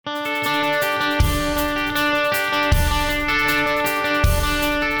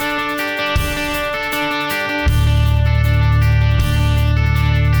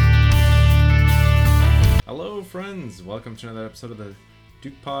welcome to another episode of the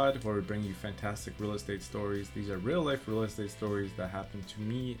Duke Pod, where we bring you fantastic real estate stories. These are real life real estate stories that happen to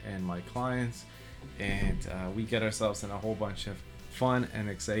me and my clients, and we get ourselves in a whole bunch of fun and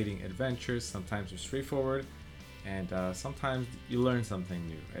exciting adventures. Sometimes they're straightforward, and sometimes you learn something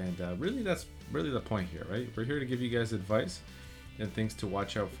new. And really, that's really the point here, right? We're here to give you guys advice and things to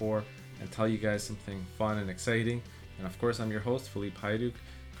watch out for, and tell you guys something fun and exciting. And of course, I'm your host, Philippe Hajduk,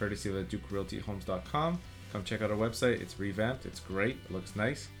 courtesy of the DukeRealtyHomes.com. Come check out our website. It's revamped. It's great. It looks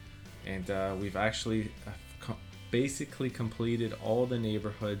nice. And we've actually basically completed all the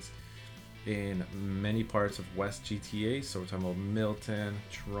neighborhoods in many parts of West GTA. So we're talking about Milton,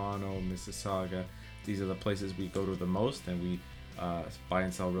 Toronto, Mississauga. These are the places we go to the most, and we buy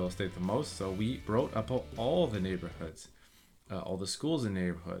and sell real estate the most. So we wrote about all the neighborhoods, all the schools in the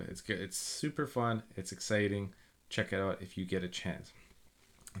neighborhood. It's good. It's super fun. It's exciting. Check it out if you get a chance.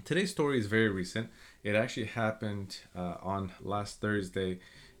 Today's story is very recent. It actually happened on last Thursday.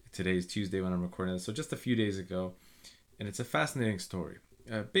 Today is Tuesday when I'm recording this, so just a few days ago. And it's a fascinating story.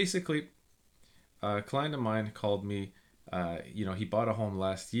 Basically, a client of mine called me. He bought a home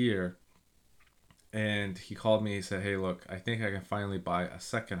last year, and he called me. He said, "Hey, look, I think I can finally buy a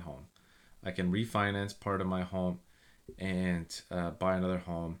second home. I can refinance part of my home and buy another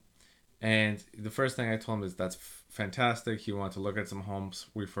home." And the first thing I told him is that's fantastic. He wanted to look at some homes.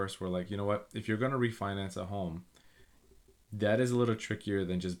 We first were like, you know what? If you're going to refinance a home, that is a little trickier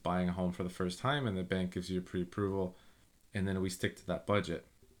than just buying a home for the first time and the bank gives you a pre-approval and then we stick to that budget.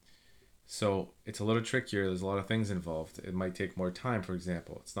 So it's a little trickier. There's a lot of things involved. It might take more time, for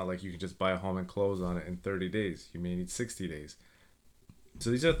example. It's not like you can just buy a home and close on it in 30 days. You may need 60 days. So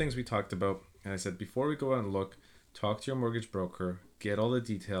these are the things we talked about. And I said, before we go out and look, talk to your mortgage broker, get all the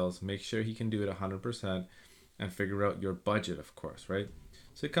details, make sure he can do it 100%, and figure out your budget, of course, right?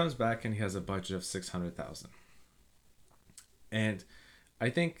 So he comes back and he has a budget of $600,000. And I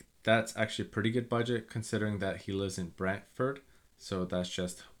think that's actually a pretty good budget considering that he lives in Brantford. So that's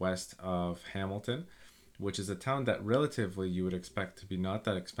just west of Hamilton, which is a town that relatively you would expect to be not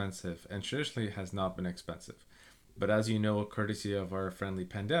that expensive and traditionally has not been expensive. But as you know, courtesy of our friendly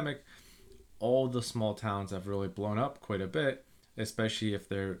pandemic, all the small towns have really blown up quite a bit, especially if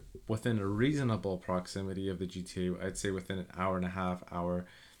they're within a reasonable proximity of the GTA. I'd say within an hour and a half hour,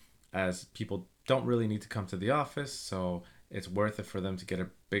 as people don't really need to come to the office, so it's worth it for them to get a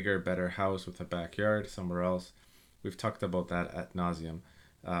bigger, better house with a backyard somewhere else. We've talked about that ad nauseum,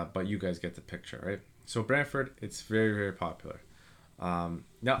 but you guys get the picture, right? So Brantford, it's very, very popular.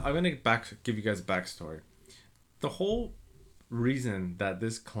 Now I'm gonna give you guys a backstory. The whole reason that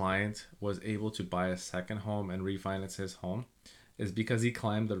this client was able to buy a second home and refinance his home is because he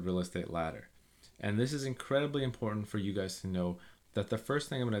climbed the real estate ladder. And this is incredibly important for you guys to know that the first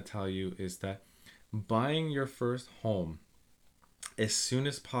thing I'm going to tell you is that buying your first home as soon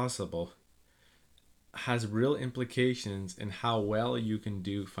as possible has real implications in how well you can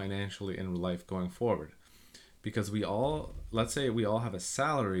do financially in life going forward. Because let's say we all have a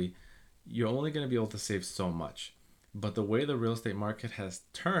salary, you're only going to be able to save so much. But the way the real estate market has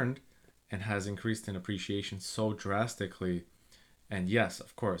turned and has increased in appreciation so drastically, and yes,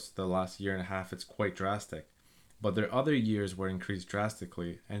 of course, the last year and a half, it's quite drastic. But there are other years where it increased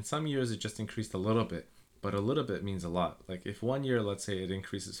drastically, and some years it just increased a little bit, but a little bit means a lot. Like if one year, let's say it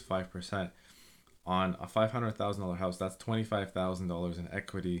increases 5% on a $500,000 house, that's $25,000 in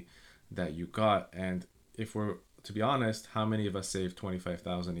equity that you got. And if we're to be honest, how many of us save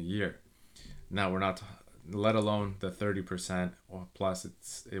 $25,000 a year? Now we're not, let alone the 30% or plus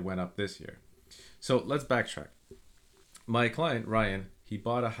it went up this year. So let's backtrack. My client Ryan, he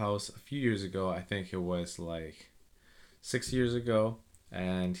bought a house a few years ago. I think it was like 6 years ago,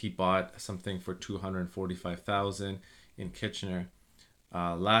 and he bought something for $245,000 in Kitchener.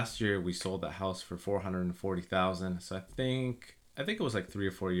 Last year we sold that house for $440,000. So I think it was like 3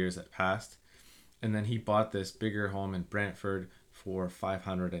 or 4 years that passed, and then he bought this bigger home in Brantford for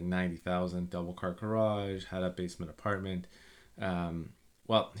 $590,000, double car garage, had a basement apartment.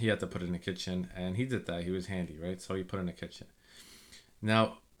 Well, he had to put it in a kitchen, and he did that. He was handy, right? So he put in a kitchen.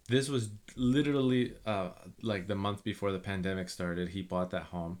 Now, this was literally like the month before the pandemic started. He bought that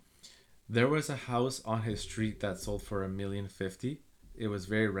home. There was a house on his street that sold for $1,050,000. It was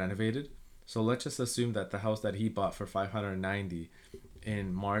very renovated. So let's just assume that the house that he bought for $590,000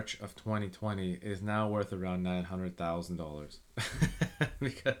 in March of 2020 is now worth around $900,000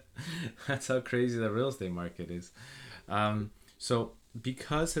 because that's how crazy the real estate market is. So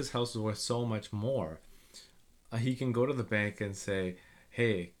because his house is worth so much more, he can go to the bank and say,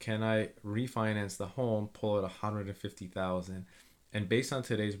 hey, can I refinance the home, pull out $150,000, and based on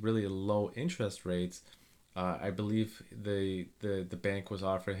today's really low interest rates, I believe the bank was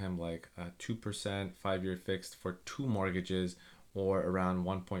offering him like a 2% 5 year fixed for two mortgages, or around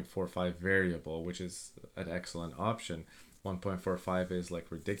 1.45 variable, which is an excellent option. 1.45 is like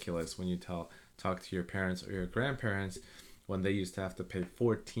ridiculous when you talk to your parents or your grandparents when they used to have to pay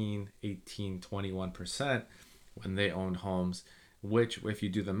 14, 18, 21% when they owned homes, which, if you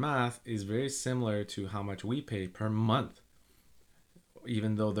do the math, is very similar to how much we pay per month,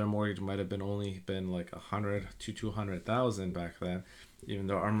 even though their mortgage might have been like 100 to 200,000 back then. Even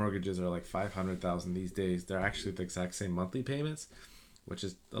though our mortgages are like 500,000 these days, they're actually the exact same monthly payments, which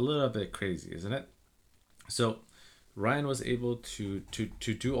is a little bit crazy, isn't it? So Ryan was able to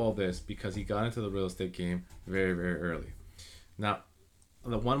do all this because he got into the real estate game very, very early. Now,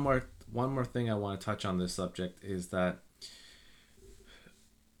 the one more thing I want to touch on this subject is that,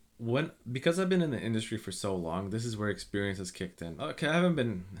 when because I've been in the industry for so long, this is where experience has kicked in. Okay, I haven't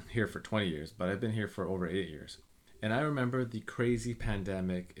been here for 20 years, but I've been here for over 8 years. And I remember the crazy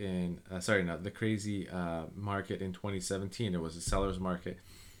pandemic in sorry, no, the crazy market in 2017. It was a seller's market.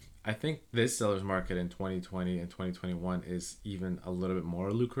 I think this seller's market in 2020 and 2021 is even a little bit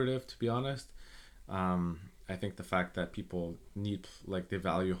more lucrative, to be honest. I think the fact that people need, like, they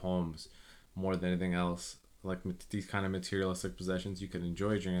value homes more than anything else, like these kind of materialistic possessions you can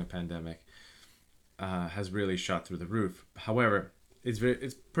enjoy during a pandemic, has really shot through the roof. However,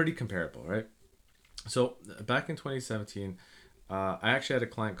 it's pretty comparable, right? So back in 2017, I actually had a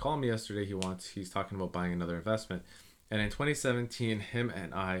client call me yesterday. He's talking about buying another investment, and in 2017, him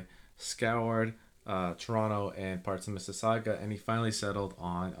and I scoured Toronto and parts of Mississauga, and he finally settled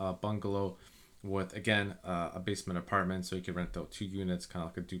on a bungalow with, again, a basement apartment, so he could rent out two units, kind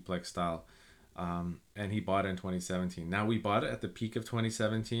of like a duplex style. And he bought it in 2017. Now, we bought it at the peak of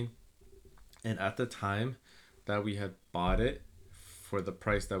 2017, and at the time that we had bought it for the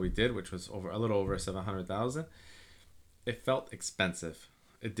price that we did, which was over a little over 700,000, it felt expensive.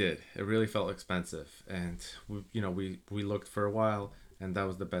 It did. It really felt expensive, and we looked for a while, and that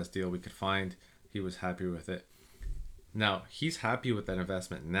was the best deal we could find. He was happy with it. Now he's happy with that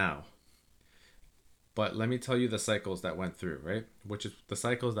investment now, but let me tell you the cycles that went through, right? Which is the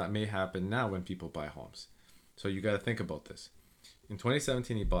cycles that may happen now when people buy homes. So you got to think about this. In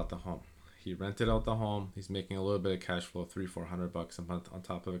 2017, he bought the home. He rented out the home. He's making a little bit of cash flow, 300-400 bucks a month on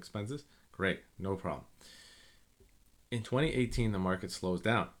top of expenses. Great, no problem. In 2018, the market slows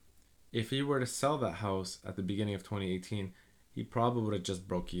down. If he were to sell that house at the beginning of 2018, he probably would have just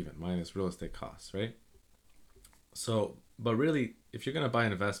broke even minus real estate costs, right? So, but really, if you're going to buy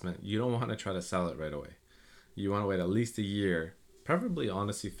an investment, you don't want to try to sell it right away. You want to wait at least a year, preferably,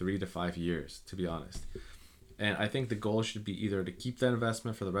 honestly, 3 to 5 years, to be honest. And I think the goal should be either to keep that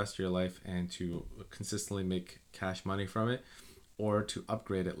investment for the rest of your life and to consistently make cash money from it, or to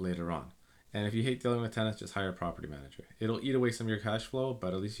upgrade it later on. And if you hate dealing with tenants, just hire a property manager. It'll eat away some of your cash flow,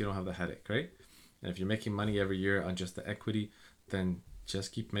 but at least you don't have the headache, right? And if you're making money every year on just the equity, then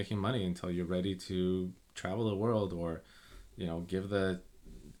just keep making money until you're ready to travel the world, or give the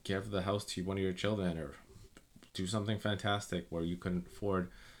house to one of your children, or do something fantastic where you couldn't afford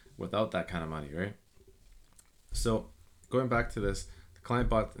without that kind of money, right? So, going back to this, the client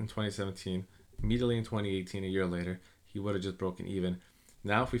bought in 2017. Immediately in 2018, a year later, he would have just broken even.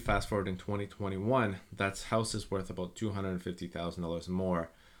 Now, if we fast forward in 2021, that house is worth about $250,000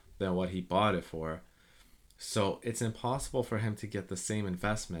 more than what he bought it for. So it's impossible for him to get the same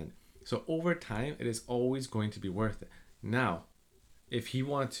investment. So over time, it is always going to be worth it. Now, if he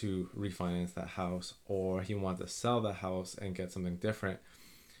wanted to refinance that house, or he wanted to sell the house and get something different,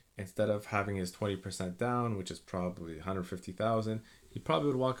 instead of having his 20% down, which is probably 150,000, he probably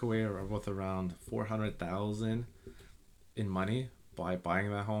would walk away with around 400,000 in money by buying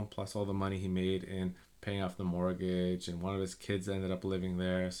that home, plus all the money he made in paying off the mortgage, and one of his kids ended up living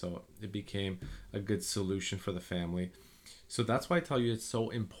there, so it became a good solution for the family. So that's why I tell you it's so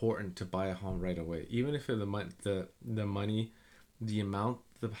important to buy a home right away, even if the money, the amount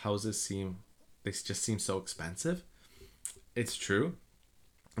the houses they just seem so expensive. It's true,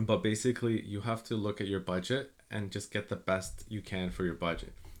 but basically you have to look at your budget and just get the best you can for your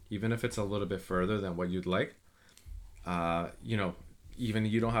budget, even if it's a little bit further than what you'd like. uh, you know, Even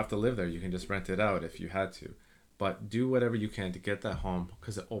you don't have to live there. You can just rent it out if you had to. But do whatever you can to get that home,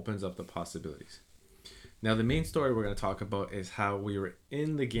 because it opens up the possibilities. Now, the main story we're going to talk about is how we were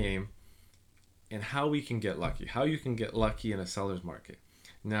in the game and how we can get lucky, how you can get lucky in a seller's market.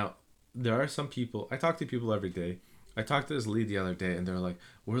 Now, there are some people, I talk to people every day. I talked to this lead the other day, and they're like,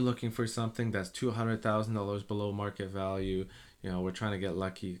 we're looking for something that's $200,000 below market value. We're trying to get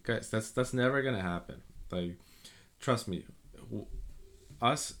lucky. Guys, that's never going to happen. Like, trust me.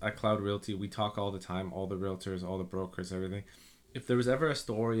 us at Cloud Realty, we talk all the time, all the realtors, all the brokers, everything. If there was ever a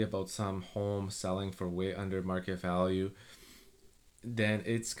story about some home selling for way under market value, then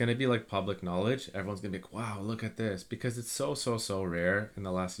it's gonna be like public knowledge. Everyone's gonna be like, "Wow, look at this," because it's so rare in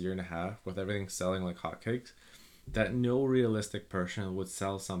the last year and a half with everything selling like hotcakes that no realistic person would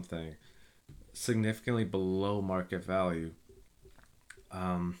sell something significantly below market value,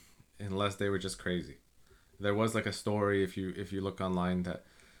 um, unless they were just crazy. There was like a story, if you look online, that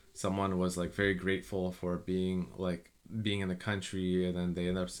someone was like very grateful for being in the country, and then they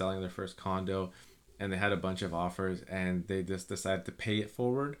ended up selling their first condo, and they had a bunch of offers, and they just decided to pay it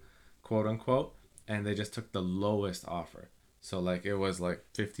forward, quote unquote, and they just took the lowest offer. So like it was like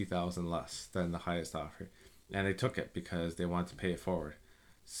 50,000 less than the highest offer, and they took it because they wanted to pay it forward.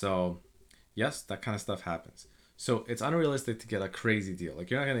 So yes, that kind of stuff happens. So it's unrealistic to get a crazy deal. Like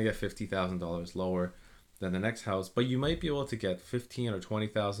you're not gonna get $50,000 lower than the next house, but you might be able to get 15 or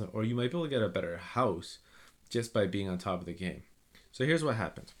 20,000, or you might be able to get a better house just by being on top of the game. So here's what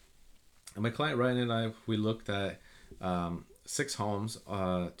happened. And my client Ryan and I, we looked at 6 homes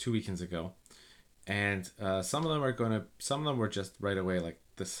 2 weekends ago, and some of them were just right away like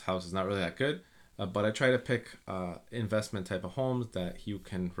this house is not really that good. But I try to pick investment type of homes that you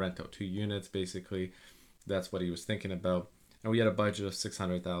can rent out 2 units. Basically, that's what he was thinking about, and we had a budget of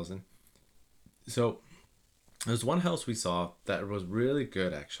 600,000. So there's one house we saw that was really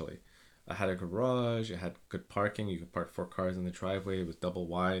good actually. It had a garage, it had good parking. You could park 4 cars in the driveway. It was double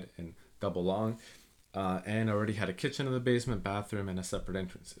wide and double long, and already had a kitchen in the basement, bathroom, and a separate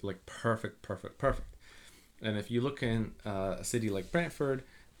entrance. Like perfect, perfect, perfect. And if you look in a city like Brantford,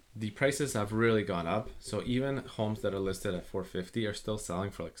 the prices have really gone up. So even homes that are listed at 450 are still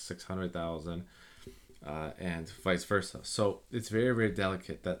selling for like 600,000, and vice versa. So it's very, very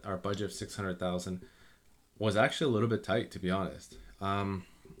delicate that our budget of 600,000 was actually a little bit tight, to be honest.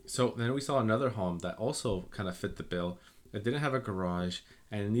 So then we saw another home that also kind of fit the bill. It didn't have a garage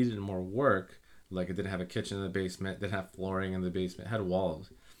and it needed more work. Like it didn't have a kitchen in the basement, didn't have flooring in the basement, it had walls,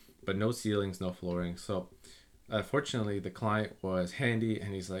 but no ceilings, no flooring. So fortunately, the client was handy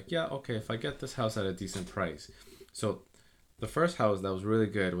and he's like, yeah, okay, if I get this house at a decent price. So the first house that was really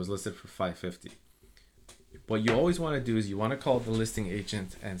good was listed for 550. What you always want to do is you want to call the listing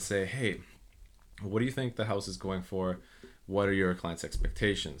agent and say, hey, what do you think the house is going for? What are your client's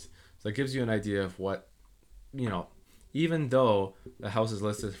expectations? So it gives you an idea of what, you know, even though the house is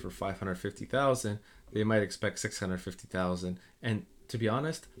listed for 550,000, they might expect 650,000. And to be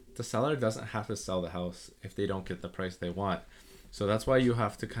honest, the seller doesn't have to sell the house if they don't get the price they want. So that's why you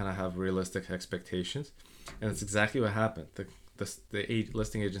have to kind of have realistic expectations. And it's exactly what happened. The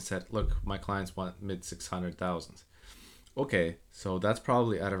listing agent said, look, my clients want mid 600,000. Okay, so that's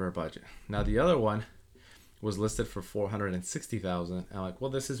probably out of our budget. Now the other one was listed for 460,000. And I'm like, well,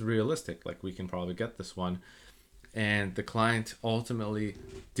 this is realistic. Like we can probably get this one. And the client ultimately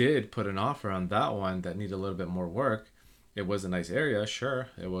did put an offer on that one that needed a little bit more work. It was a nice area, sure.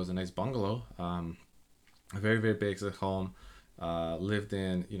 It was a nice bungalow, a very, very big home. Lived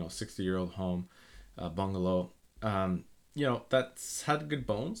in 60-year-old home, bungalow. That's had good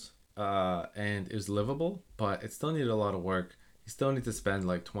bones, and it was livable, but it still needed a lot of work. You still need to spend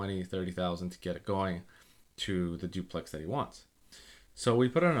like 20, 30,000 to get it going to the duplex that he wants. So we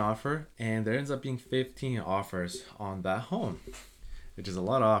put on an offer, and there ends up being 15 offers on that home, which is a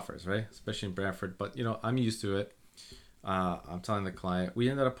lot of offers, right? Especially in Brantford. But I'm used to it. I'm telling the client, we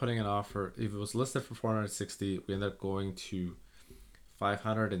ended up putting an offer. If it was listed for 460, we ended up going to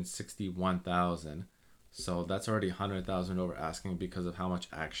 561,000. So that's already 100,000 over asking because of how much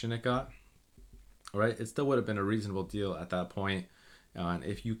action it got. Right? It still would have been a reasonable deal at that point. And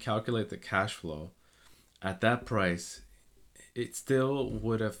if you calculate the cash flow at that price, it still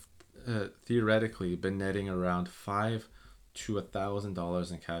would have theoretically been netting around $500 to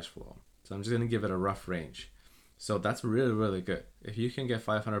 $1,000 in cash flow. So I'm just gonna give it a rough range. So that's really, really good. If you can get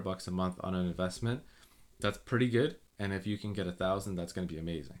 $500 a month on an investment, that's pretty good. And if you can get 1,000, that's gonna be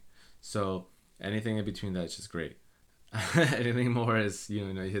amazing. So anything in between that is just great. Anything more is you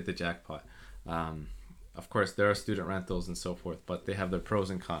hit the jackpot. Of course, there are student rentals and so forth, but they have their pros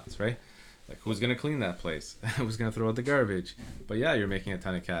and cons, right? Like who's gonna clean that place? Who's gonna throw out the garbage? But yeah, you're making a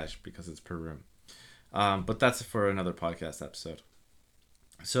ton of cash because it's per room. But that's for another podcast episode.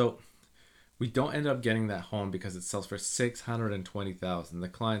 So we don't end up getting that home because it sells for 620,000. The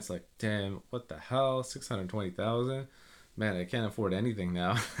client's like, damn, what the hell? 620,000? Man, I can't afford anything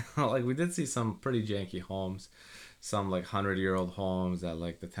now. Like we did see some pretty janky homes, some like 100-year-old homes that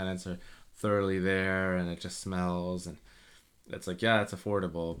like the tenants are thoroughly there and it just smells, and it's like, yeah, it's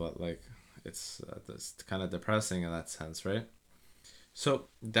affordable, but like it's kind of depressing in that sense, right? So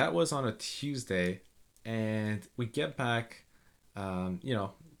that was on a Tuesday, and we get back. You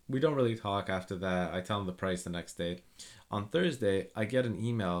know, we don't really talk after that. I tell him the price the next day. On Thursday, I get an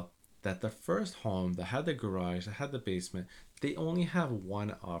email that the first home that had the garage, that had the basement, they only have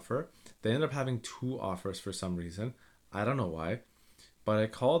one offer. They end up having two offers for some reason. I don't know why. But I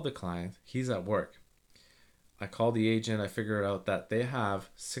called the client. He's at work. I called the agent. I figured out that they have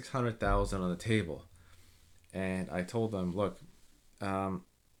 600,000 on the table, and I told them, look, um,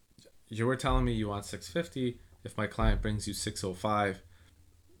 you were telling me you want 650. If my client brings you 605,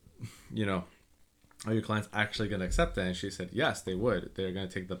 you know, are your clients actually going to accept that? And she said, yes, they would. They're going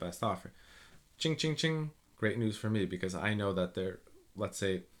to take the best offer. Ching, ching, ching. Great news for me because I know that they're, let's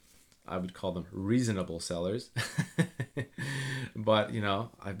say, I would call them reasonable sellers. But,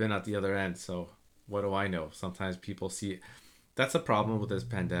 I've been at the other end. So what do I know? Sometimes people see that's a problem with this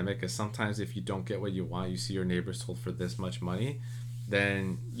pandemic is sometimes if you don't get what you want, you see your neighbors sold for this much money,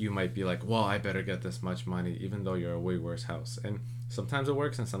 then you might be like, well, I better get this much money, even though you're a way worse house. And sometimes it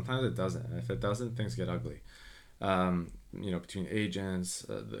works and sometimes it doesn't. And if it doesn't, things get ugly. Between agents,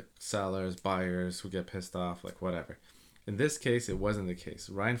 the sellers, buyers who get pissed off, like whatever. In this case, it wasn't the case.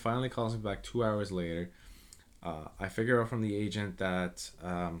 Ryan finally calls me back 2 hours later. I figure out from the agent that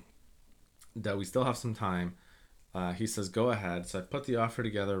we still have some time. He says, go ahead. So I put the offer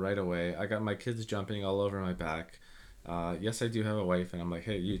together right away. I got my kids jumping all over my back. Yes, I do have a wife. And I'm like,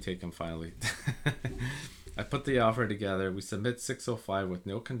 hey, you take him finally. I put the offer together. We submit 605 with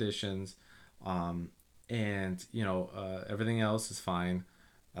no conditions. Everything else is fine.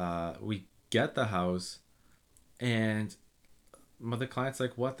 We get the house. And the client's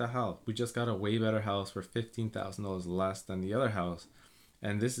like, what the hell? We just got a way better house for $15,000 less than the other house.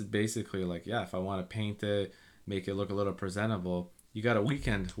 And this is basically like, yeah, if I want to paint it, make it look a little presentable, you got a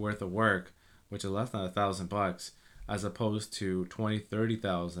weekend worth of work, which is less than $1,000, as opposed to 20,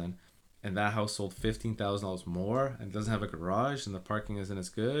 30,000, and that house sold $15,000 more and doesn't have a garage and the parking isn't as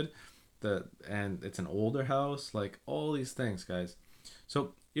good. And it's an older house, like all these things, guys.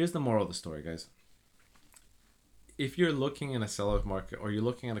 So here's the moral of the story, guys. If you're looking in a seller's market or you're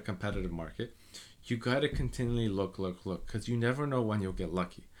looking at a competitive market, you got to continually look, because you never know when you'll get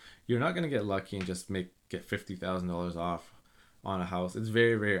lucky. You're not going to get lucky and just get $50,000 off on a house. It's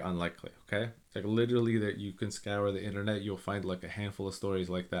very, very unlikely, okay? Like literally that you can scour the internet, you'll find like a handful of stories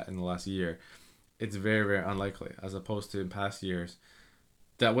like that in the last year. It's very, very unlikely as opposed to in past years.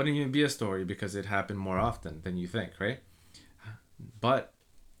 That wouldn't even be a story because it happened more often than you think, right? But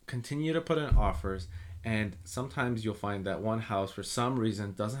continue to put in offers, and sometimes you'll find that one house for some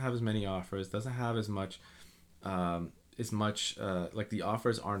reason doesn't have as many offers, doesn't have like the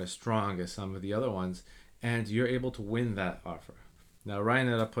offers aren't as strong as some of the other ones, and you're able to win that offer. Now Ryan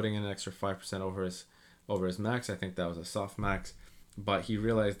ended up putting in an extra 5% over his max. I think that was a soft max, but he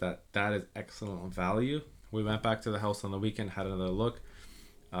realized that that is excellent value. We went back to the house on the weekend, had another look.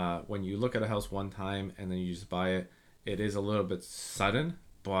 When you look at a house one time and then you just buy it, it is a little bit sudden,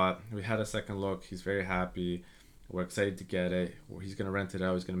 but we had a second look. He's very happy. We're excited to get it. He's going to rent it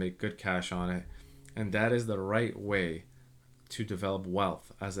out. He's going to make good cash on it. And that is the right way to develop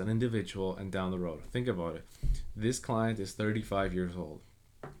wealth as an individual and down the road. Think about it. This client is 35 years old.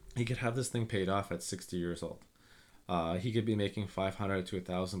 He could have this thing paid off at 60 years old. He could be making 500 to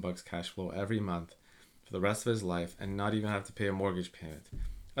 $1,000 cash flow every month for the rest of his life and not even have to pay a mortgage payment,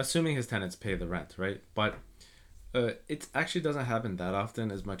 assuming his tenants pay the rent, right? But it actually doesn't happen that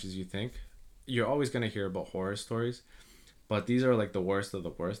often as much as you think. You're always going to hear about horror stories, but these are like the worst of the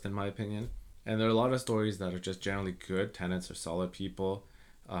worst in my opinion. And there are a lot of stories that are just generally good. Tenants are solid people.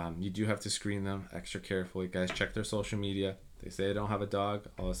 You do have to screen them extra carefully. Guys, check their social media. They say they don't have a dog.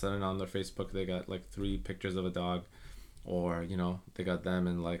 All of a sudden on their Facebook, they got like 3 pictures of a dog. Or, they got them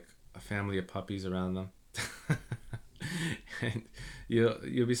and like a family of puppies around them. And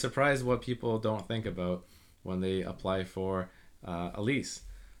you'll be surprised what people don't think about when they apply for a lease.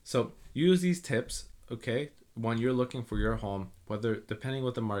 So use these tips, okay, when you're looking for your home, whether depending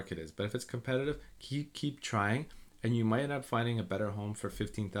what the market is. But if it's competitive, keep trying, and you might end up finding a better home for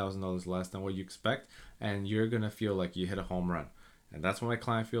 $15,000 less than what you expect, and you're gonna feel like you hit a home run. And that's what my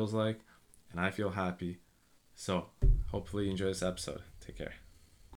client feels like, and I feel happy. So hopefully you enjoy this episode. Take care.